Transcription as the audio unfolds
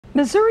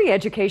Missouri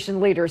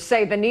education leaders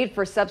say the need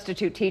for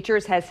substitute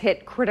teachers has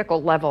hit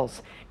critical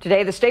levels.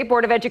 Today, the State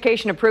Board of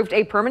Education approved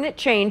a permanent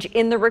change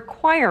in the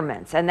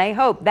requirements, and they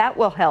hope that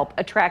will help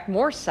attract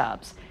more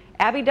subs.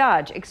 Abby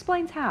Dodge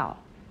explains how.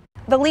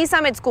 The Lee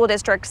Summit School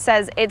District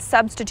says its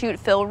substitute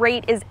fill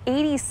rate is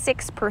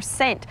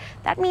 86%.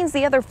 That means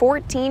the other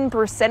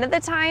 14% of the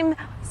time,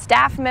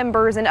 staff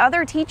members and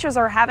other teachers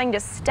are having to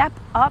step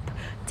up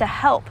to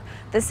help.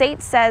 The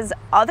state says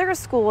other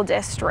school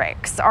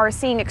districts are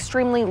seeing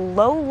extremely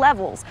low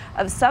levels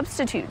of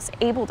substitutes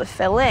able to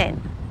fill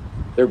in.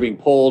 They're being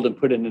pulled and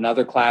put in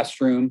another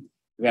classroom.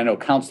 I know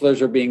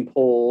counselors are being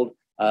pulled.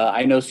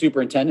 I know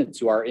superintendents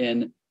who are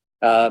in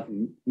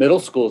middle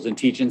schools and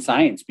teaching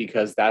science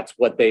because that's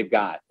what they've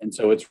got. And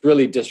so it's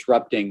really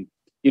disrupting,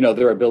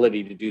 their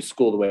ability to do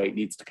school the way it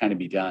needs to kind of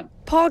be done.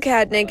 Paul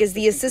Katnick is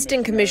the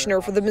assistant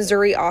commissioner for the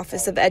Missouri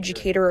Office of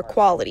Educator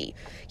Equality.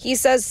 He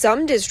says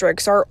some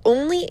districts are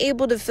only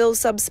able to fill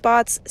sub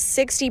spots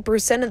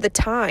 60% of the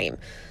time.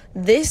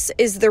 This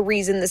is the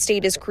reason the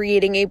state is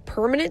creating a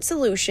permanent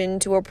solution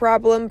to a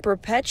problem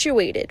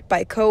perpetuated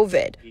by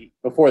COVID.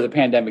 Before the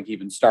pandemic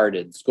even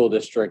started, school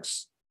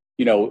districts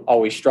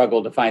always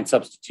struggle to find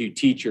substitute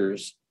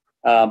teachers.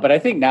 But I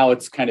think now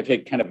it's kind of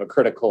hit kind of a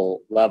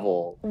critical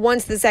level.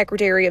 Once the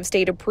Secretary of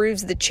State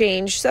approves the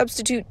change,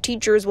 substitute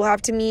teachers will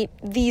have to meet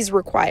these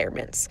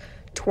requirements: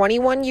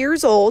 21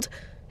 years old,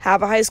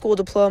 have a high school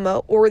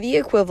diploma or the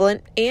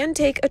equivalent, and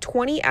take a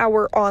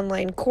 20-hour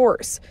online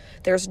course.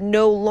 There's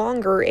no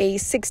longer a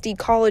 60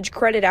 college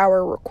credit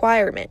hour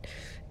requirement.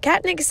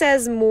 Katnick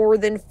says more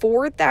than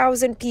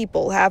 4,000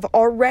 people have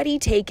already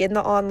taken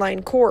the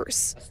online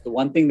course. The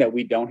one thing that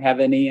we don't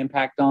have any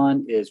impact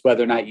on is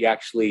whether or not you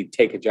actually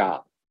take a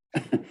job.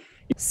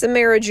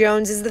 Samara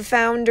Jones is the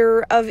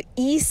founder of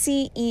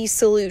ECE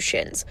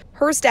Solutions.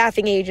 Her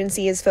staffing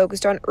agency is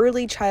focused on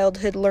early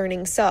childhood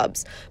learning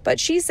subs, but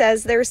she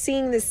says they're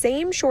seeing the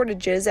same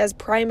shortages as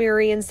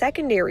primary and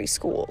secondary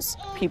schools.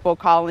 People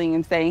calling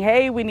and saying,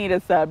 hey, we need a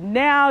sub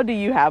now. Do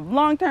you have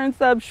long-term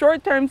subs,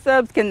 short-term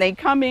subs? Can they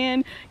come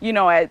in,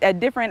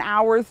 at different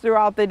hours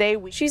throughout the day?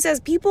 She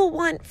says people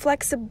want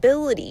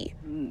flexibility.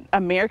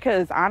 America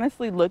is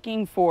honestly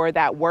looking for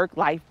that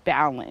work-life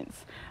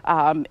balance.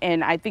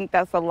 And I think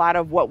that's a lot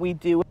of what we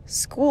do.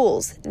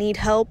 Schools need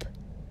help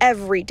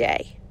every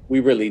day. We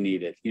really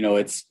need it.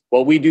 It's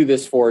what we do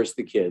this for is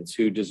the kids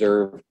who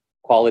deserve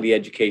quality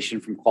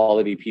education from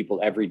quality people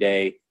every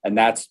day. And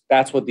that's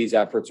what these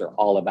efforts are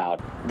all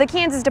about. The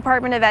Kansas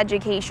Department of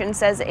Education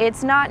says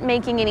it's not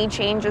making any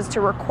changes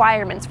to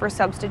requirements for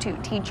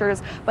substitute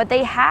teachers, but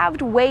they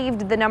have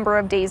waived the number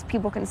of days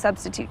people can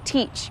substitute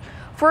teach.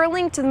 For a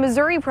link to the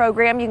Missouri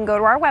program, you can go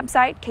to our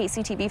website,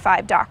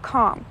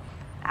 kctv5.com.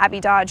 Abby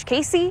Dodge,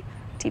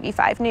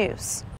 KCTV5 News.